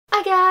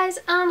guys,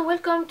 and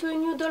welcome to a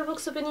new doll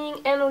box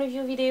opening and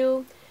review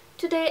video.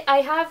 Today I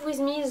have with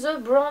me the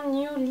brand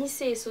new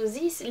Lycee. So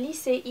this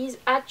Lycee is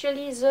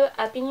actually the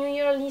Happy New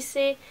Year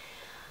Lycee.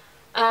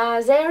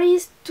 There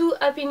is two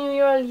Happy New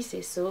Year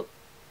Lycee. So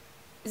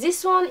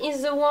this one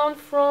is the one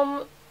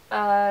from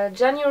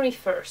January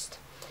 1st.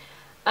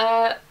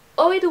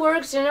 How it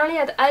works generally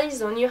at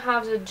Azone, you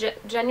have the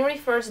January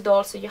 1st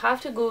doll, so you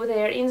have to go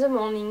there in the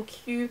morning,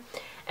 queue,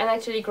 and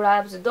actually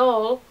grab the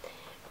doll.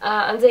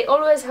 And they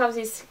always have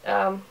this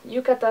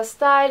yukata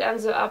style and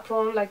the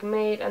apron like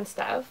made and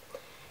stuff.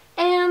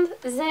 And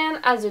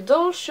then at the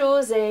doll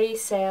show they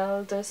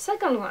sell the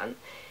second one.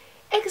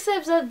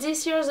 Except that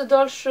this year the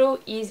doll show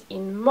is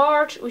in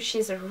March, which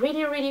is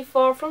really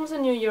far from the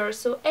new year.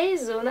 So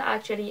Azone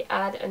actually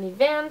had an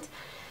event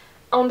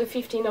on the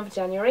 15th of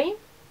January.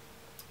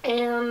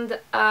 And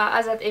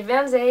at that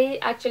event they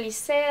actually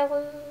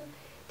sell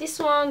this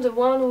one, the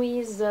one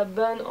with the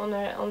bun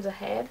on the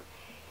head.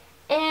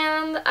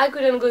 And I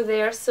couldn't go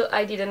there, so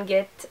I didn't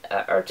get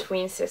her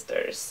twin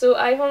sisters. So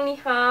I only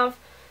have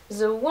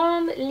the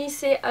one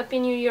Lycee Happy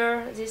New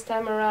Year this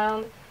time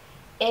around.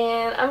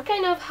 And I'm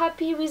kind of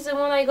happy with the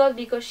one I got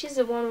because she's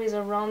the one with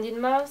a rounded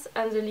mouth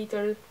and the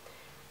little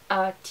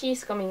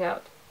teeth coming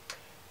out.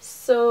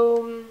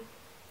 So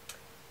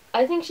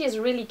I think she's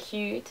really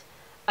cute.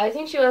 I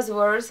think she was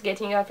worth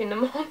getting up in the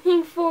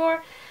morning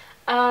for.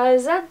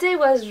 That day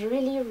was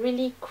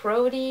really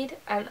crowded,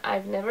 and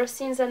I've never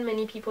seen that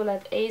many people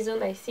at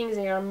Azone. I think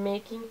they are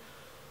making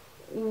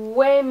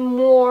way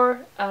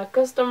more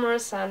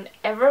customers than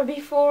ever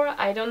before.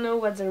 I don't know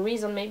what's the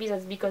reason. Maybe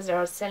that's because they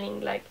are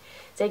selling, like,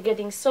 they're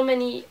getting so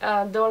many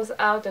dolls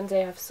out and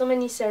they have so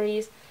many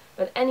series.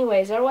 But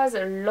anyway, there was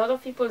a lot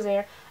of people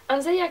there,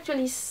 and they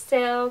actually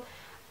sell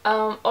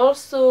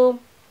also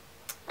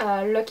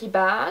lucky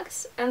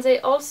bags, and they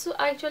also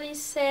actually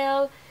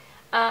sell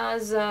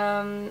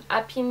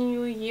Happy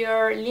New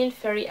Year Lil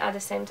Fairy at the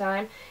same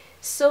time.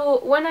 So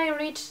when I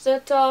reached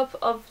the top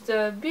of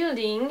the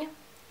building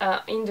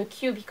in the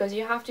queue, because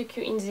you have to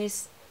queue in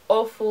these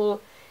awful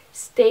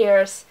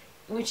stairs,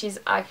 which is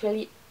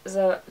actually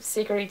the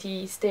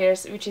security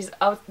stairs, which is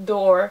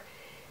outdoor.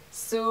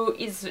 So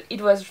it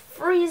was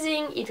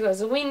freezing, it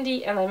was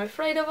windy, and I'm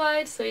afraid of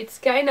heights, so it's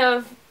kind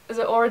of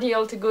the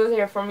ordeal to go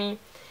there for me.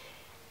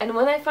 And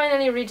when I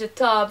finally reached the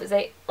top,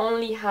 they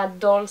only had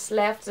dolls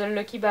left. The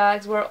lucky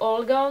bags were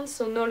all gone,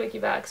 so no lucky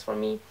bags for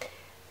me.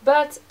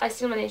 But I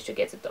still managed to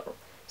get the doll.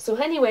 So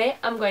anyway,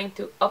 I'm going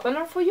to open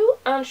her for you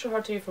and show her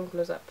to you from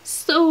close up.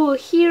 So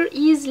here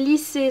is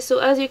Lycee. So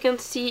as you can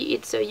see,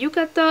 it's a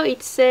yukata.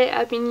 It's a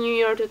Happy New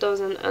Year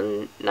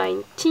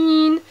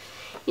 2019.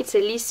 It's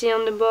a Lycee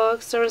on the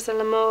box, Sahra.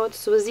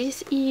 So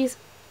this is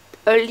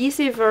a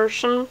Lycee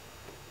version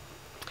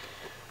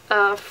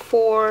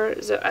for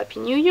the Happy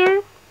New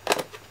Year.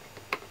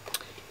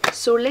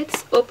 So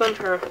let's open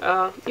her.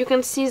 You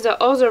can see the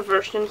other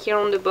version here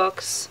on the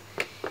box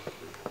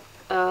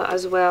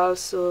as well,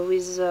 so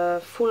with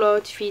the full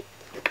outfit,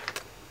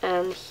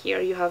 and here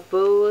you have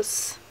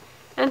both,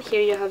 and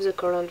here you have the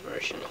current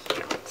version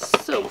here.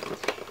 So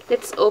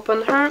let's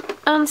open her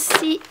and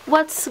see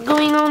what's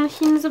going on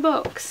in the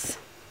box.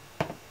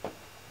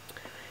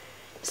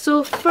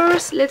 So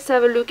first let's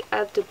have a look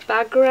at the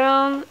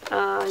background.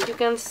 You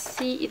can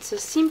see it's a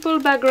simple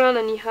background,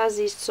 and it has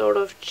this sort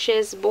of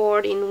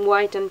chessboard in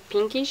white and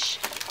pinkish.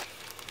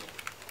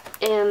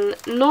 And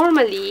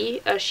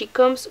normally she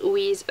comes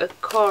with a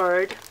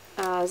card.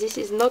 This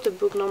is not a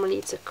book, normally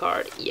it's a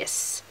card,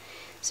 yes.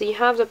 So you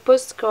have the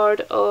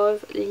postcard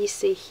of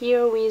Lycee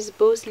here with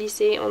both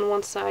Lycee on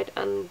one side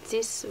and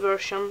this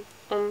version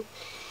on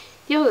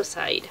the other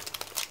side.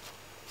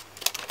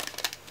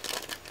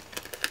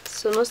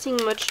 So nothing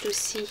much to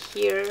see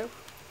here.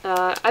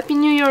 Happy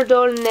New Year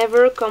doll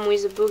never come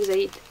with a book,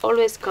 they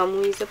always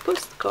come with a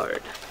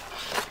postcard.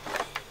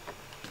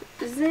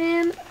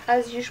 Then,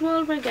 as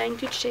usual, we're going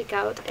to check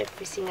out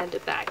everything at the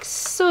back.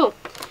 So,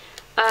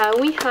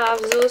 we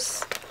have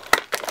those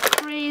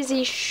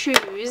crazy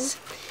shoes.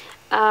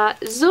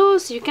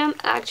 Those you can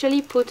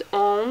actually put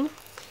on.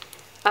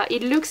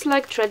 It looks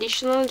like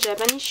traditional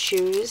Japanese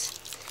shoes,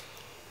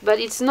 but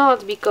it's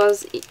not,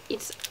 because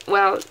it's,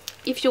 well,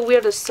 if you wear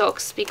the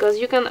socks, because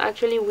you can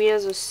actually wear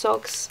the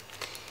socks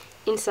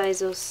inside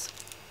those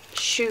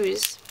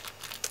shoes.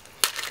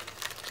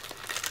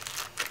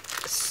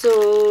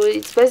 So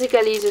it's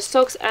basically the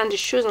socks and the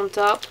shoes on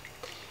top,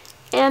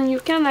 and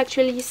you can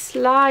actually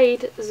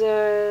slide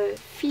the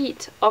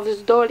feet of the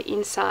doll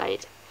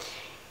inside,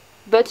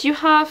 but you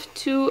have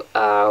to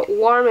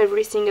warm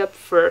everything up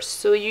first.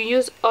 So you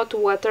use hot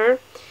water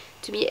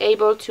to be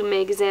able to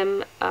make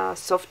them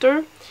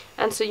softer,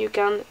 and so you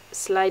can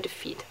slide the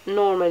feet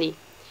normally.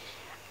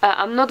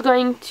 I'm not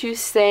going to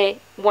say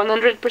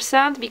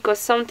 100% because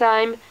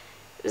sometimes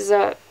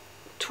the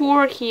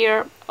tour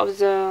here of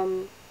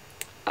the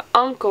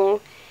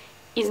ankle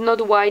is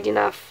not wide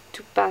enough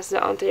to pass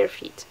the entire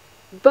feet,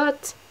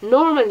 but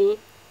normally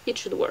it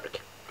should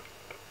work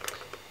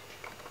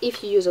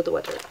if you use hot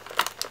water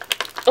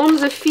on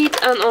the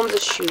feet and on the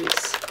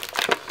shoes.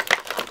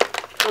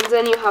 and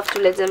then you have to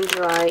let them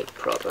dry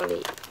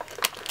properly.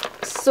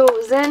 So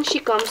then she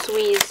comes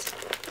with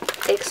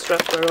extra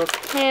pair of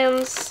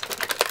hands.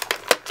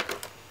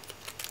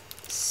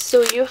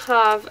 So you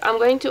have, I'm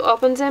going to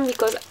open them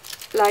because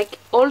like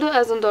all the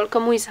Azone dolls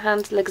come with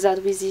hands like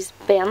that, with this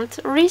bent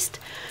wrist,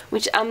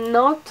 which I'm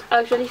not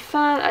actually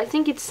fan. I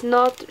think it's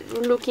not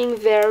looking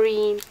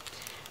very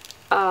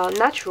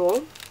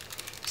natural,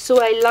 so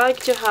I like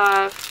to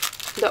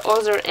have the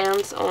other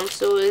hands on.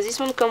 So this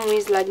one comes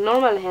with like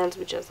normal hands,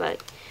 which is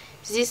like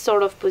this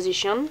sort of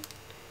position,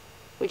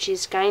 which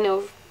is kind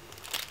of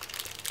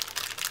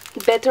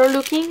better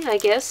looking, I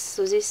guess.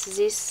 So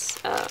this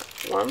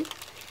one,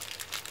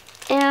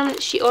 and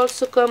she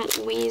also comes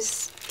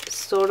with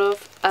sort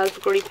of half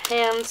grip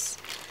hands,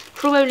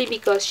 probably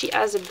because she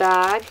has a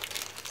bag,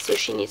 so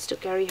she needs to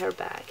carry her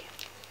bag.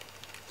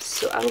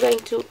 So I'm going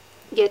to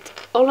get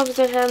all of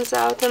the hands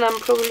out, and I'm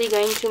probably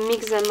going to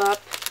mix them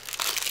up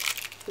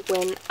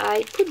when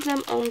I put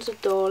them on the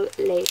doll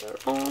later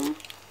on.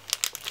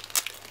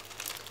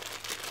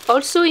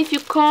 Also, if you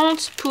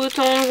can't put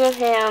on the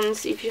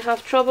hands, if you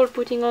have trouble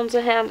putting on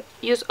the hand,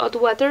 use hot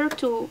water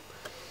to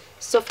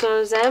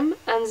soften them,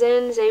 and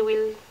then they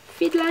will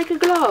fit like a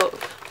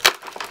glove.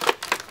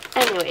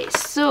 Anyway,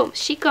 so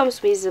she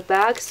comes with the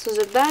bag. So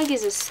the bag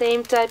is the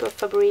same type of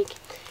fabric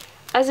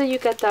as a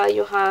yukata.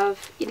 You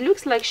have, it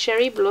looks like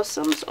cherry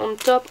blossoms on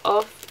top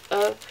of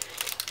a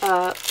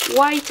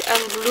white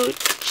and blue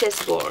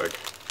chessboard,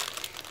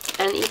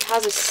 and it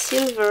has a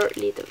silver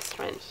little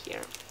strand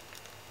here.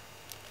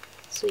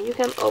 So you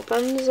can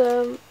open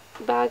the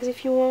bags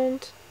if you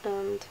want,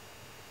 and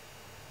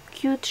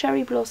cute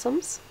cherry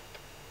blossoms.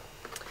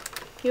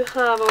 You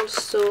have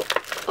also,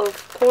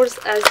 of course,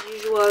 as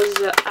usual,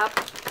 the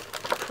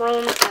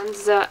apron and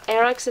the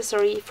hair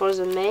accessory for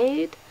the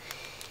maid.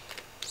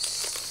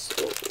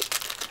 So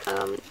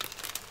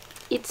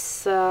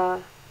it's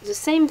the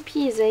same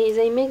piece.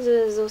 They make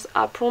those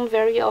apron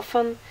very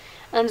often,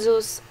 and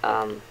those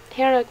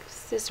hair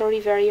accessory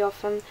very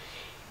often,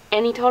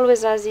 and it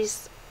always has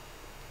this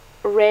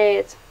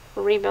red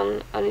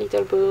ribbon and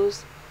little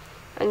bows,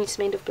 and it's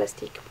made of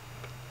plastic.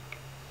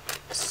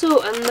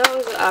 So, and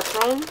now the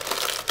apron,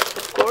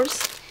 of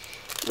course,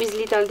 with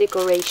little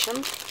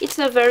decoration. It's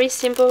a very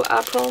simple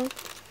apron,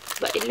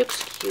 but it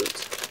looks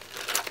cute.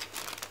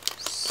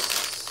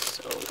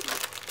 So,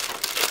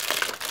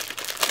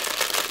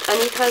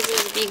 and it has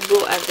this big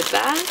bow at the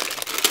back,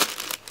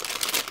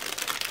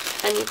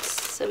 and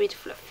it's a bit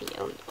fluffy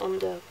on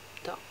the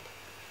top,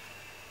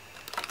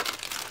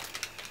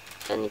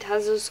 and it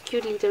has those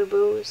cute little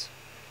bows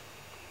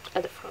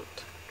at the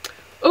front.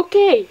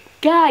 Okay,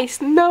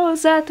 guys, now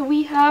that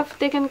we have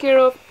taken care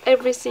of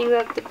everything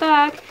at the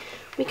back,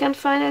 we can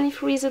finally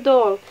free the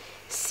doll.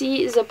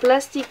 See, the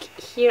plastic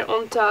here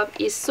on top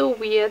is so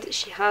weird.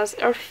 She has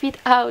her feet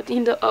out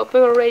in the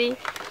upper already.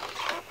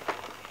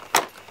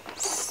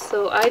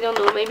 So I don't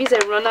know, maybe they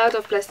run out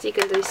of plastic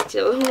and they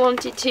still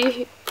wanted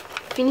to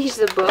finish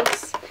the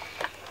box.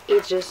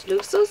 It just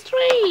looks so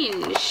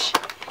strange.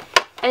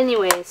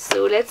 Anyway,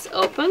 so let's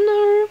open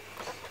her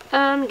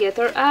and get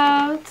her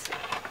out.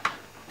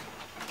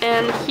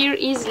 And here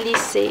is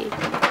Lycee.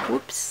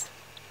 Whoops.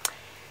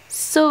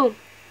 So,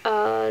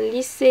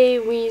 Lycee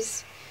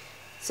with,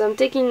 so I'm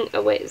taking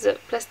away the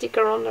plastic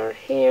around her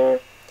hair,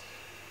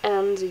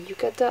 and the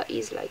yukata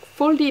is like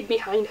folded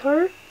behind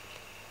her.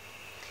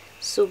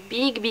 So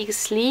big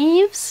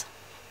sleeves,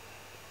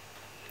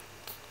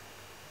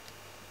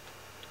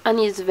 and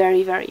it's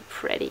very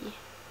pretty.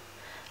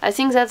 I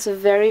think that's a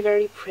very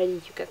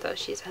pretty yukata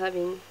she's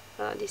having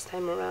this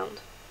time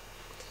around.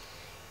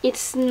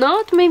 It's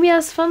not maybe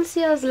as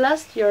fancy as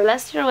last year.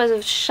 Last year was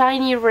a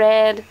shiny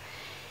red,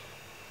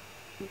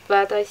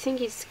 but I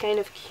think it's kind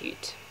of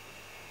cute.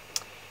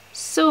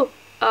 So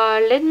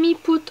let me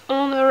put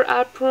on her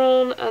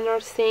apron and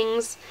her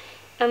things,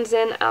 and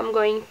then I'm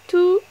going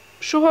to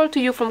show her to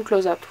you from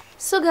close up.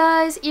 So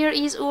guys, here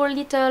is our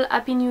little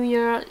Happy New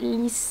Year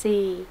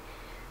Lycee.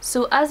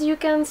 So as you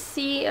can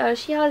see,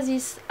 she has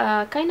this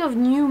kind of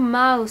new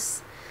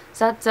mouse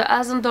that the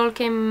Azone doll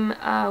came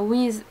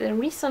with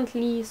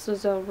recently, so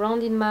the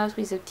rounded mouse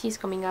with the teeth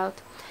coming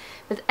out.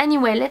 But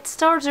anyway, let's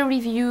start the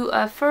review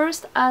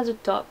first at the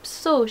top.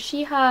 So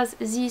she has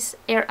this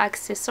hair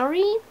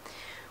accessory,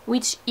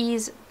 which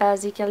is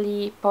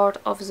basically part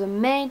of the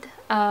maid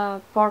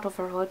part of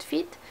her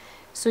outfit.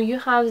 So you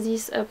have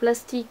this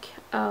plastic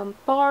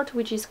part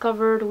which is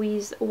covered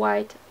with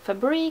white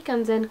fabric,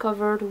 and then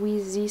covered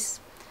with this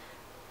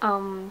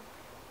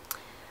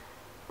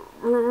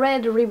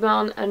red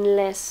ribbon and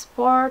lace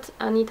part,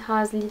 and it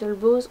has little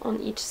bows on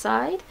each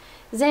side.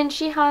 Then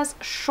she has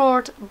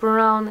short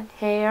brown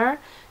hair,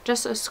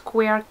 just a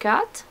square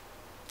cut.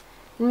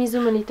 Let me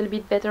zoom a little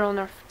bit better on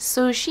her.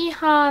 So she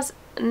has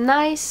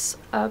nice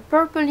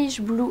purplish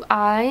blue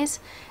eyes,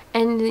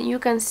 and you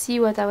can see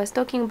what I was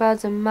talking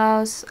about, the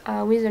mouse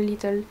with a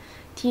little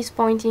teeth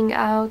pointing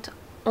out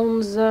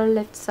on the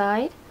left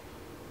side.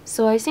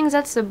 So I think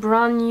that's a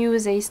brand new,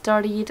 they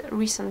started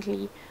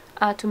recently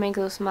to make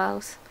those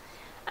mouths.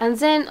 And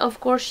then of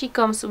course she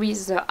comes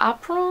with the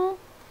apron.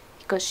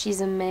 because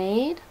she's a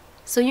maid.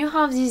 So you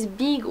have this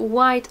big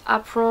white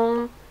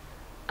apron,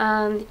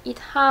 and it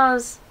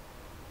has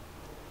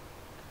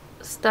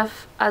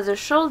stuff at the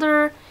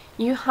shoulder.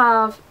 You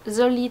have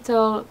the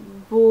little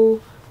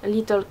bow, a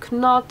little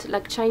knot,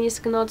 like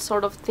Chinese knot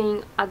sort of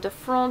thing at the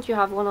front. You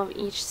have one of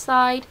each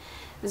side.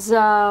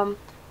 The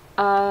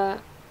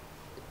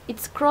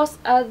it's crossed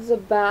at the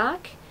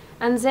back,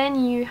 and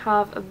then you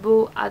have a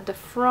bow at the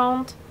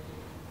front,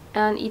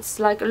 and it's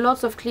like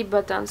lots of clip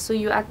buttons. So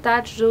you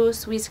attach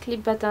those with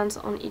clip buttons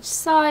on each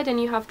side,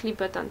 and you have clip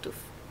button to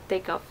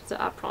take off the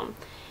apron.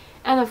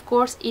 And of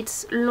course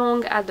it's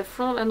long at the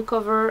front and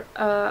cover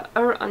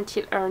her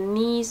until her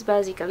knees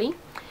basically.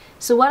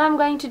 So what I'm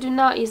going to do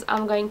now is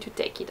I'm going to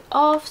take it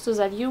off so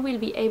that you will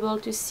be able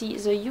to see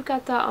the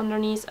yukata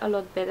underneath a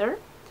lot better.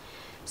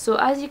 So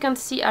as you can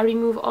see, I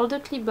remove all the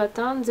clip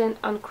buttons, then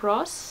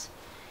uncross,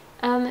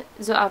 and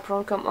the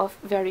apron come off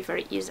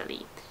very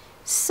easily.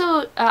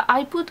 So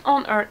I put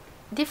on her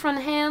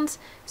different hands.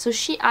 So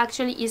she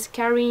actually is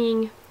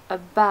carrying a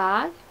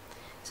bag.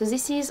 So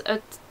this is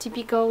a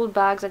typical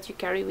bag that you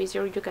carry with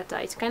your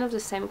yukata. It's kind of the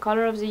same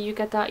color of the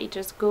yukata, it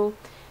just go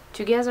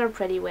together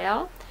pretty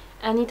well.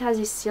 And it has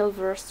this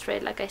silver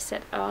thread like I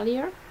said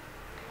earlier.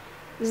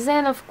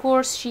 Then of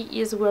course she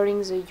is wearing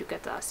the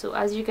yukata. So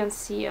as you can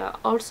see,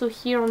 also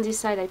here on this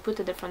side I put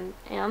a different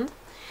end.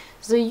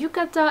 The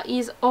yukata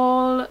is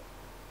all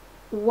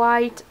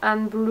white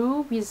and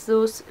blue with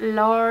those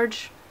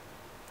large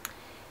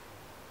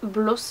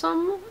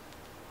blossom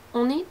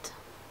on it.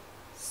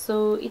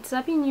 So it's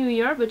Happy New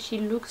Year, but she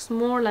looks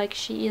more like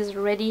she is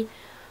ready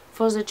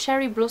for the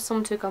cherry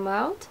blossom to come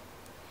out.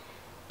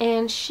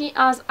 And she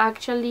has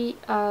actually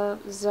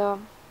the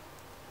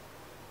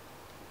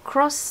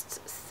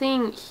crossed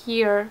thing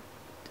here,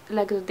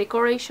 like the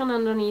decoration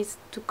underneath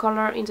to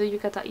color in the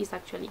yukata is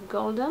actually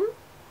golden.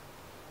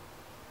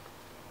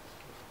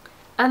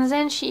 And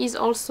then she is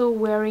also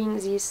wearing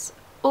this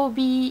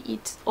obi,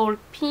 it's all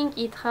pink,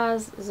 it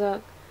has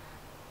the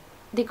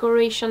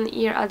decoration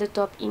here at the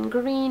top in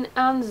green,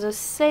 and the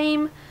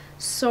same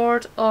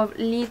sort of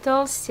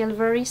little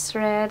silvery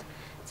thread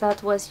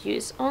that was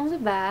used on the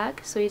bag.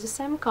 So it's the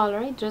same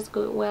color, it just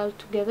goes well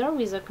together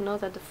with a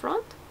knot at the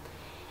front.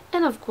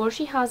 And of course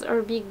she has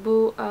her big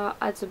bow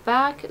at the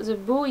back. The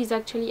bow is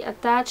actually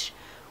attached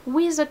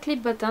with a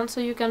clip button, so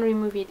you can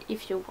remove it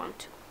if you want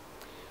to.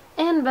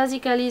 And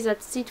basically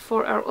that's it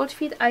for her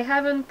outfit. I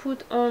haven't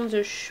put on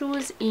the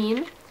shoes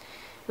in,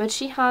 but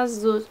she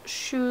has those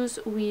shoes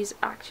with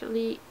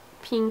actually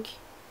pink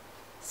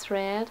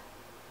thread.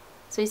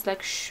 So it's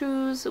like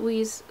shoes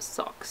with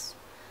socks.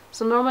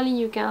 So normally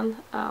you can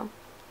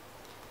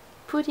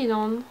put it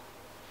on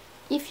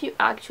if you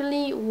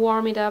actually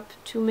warm it up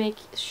to make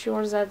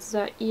sure that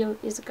the heel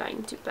is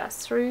going to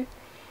pass through.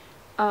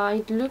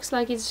 It looks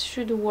like it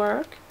should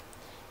work,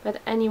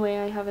 but anyway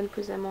I haven't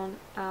put them on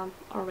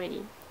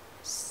already.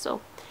 So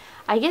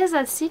I guess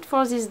that's it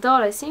for this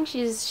doll. I think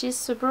she's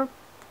super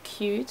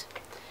cute.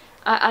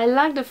 I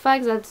like the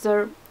fact that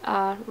the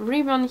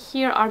ribbon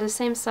here are the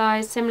same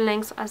size, same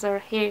length as her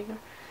hair,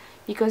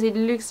 because it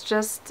looks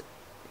just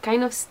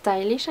kind of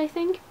stylish, I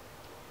think.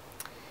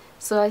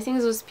 So I think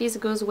those pieces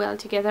goes well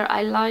together.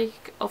 I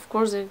like, of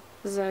course, the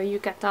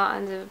yukata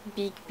and the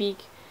big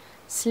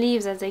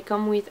sleeves that they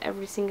come with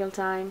every single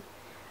time,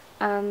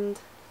 and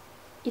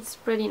it's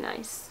pretty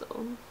nice.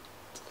 So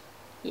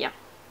yeah.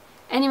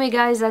 Anyway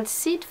guys,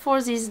 that's it for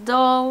this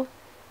doll.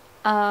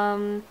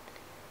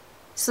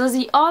 So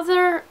the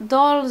other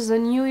doll, the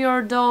New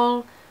Year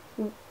doll,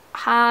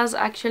 has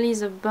actually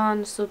the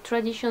bun, so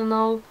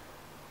traditional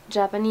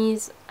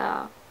Japanese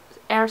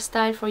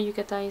hairstyle for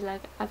yukata is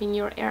like having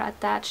your hair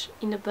attached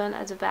in a bun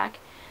at the back,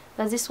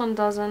 but this one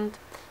doesn't.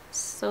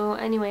 So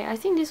anyway, I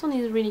think this one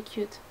is really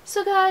cute.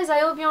 So guys, I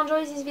hope you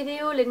enjoyed this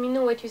video. Let me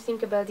know what you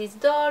think about this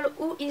doll.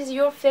 Who is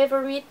your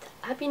favorite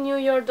Happy New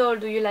Year doll?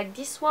 Do you like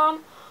this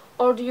one,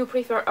 or do you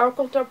prefer our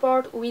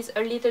counterpart with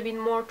a little bit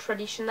more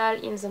traditional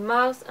in the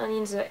mouth and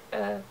in the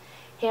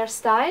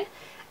hairstyle?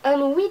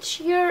 And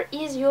which year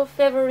is your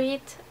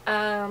favorite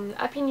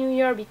Happy New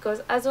Year?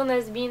 Because Azone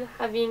has been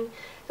having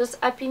this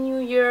Happy New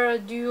Year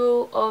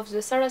duo of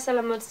the Sahra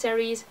Salamot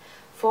series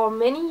for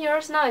many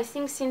years now, I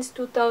think since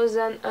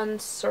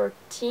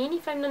 2013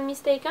 if I'm not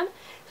mistaken.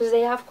 So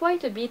they have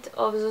quite a bit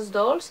of those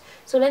dolls.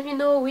 So let me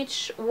know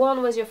which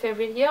one was your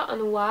favorite year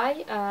and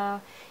why.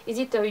 Is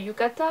it a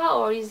yukata,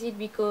 or is it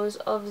because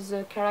of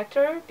the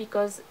character?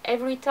 Because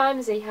every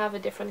time they have a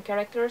different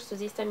character. So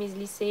this time is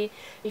Lycee,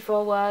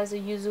 before was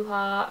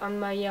Yuzuha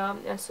and Maya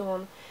and so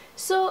on.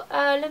 So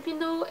let me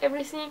know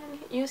everything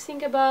you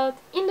think about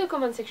in the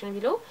comment section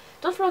below.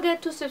 Don't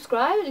forget to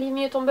subscribe, leave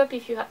me a thumb up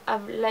if you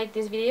have liked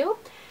this video,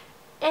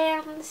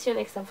 and see you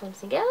next time for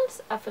something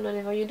else. Have fun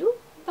whatever you do.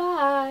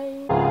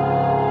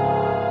 Bye!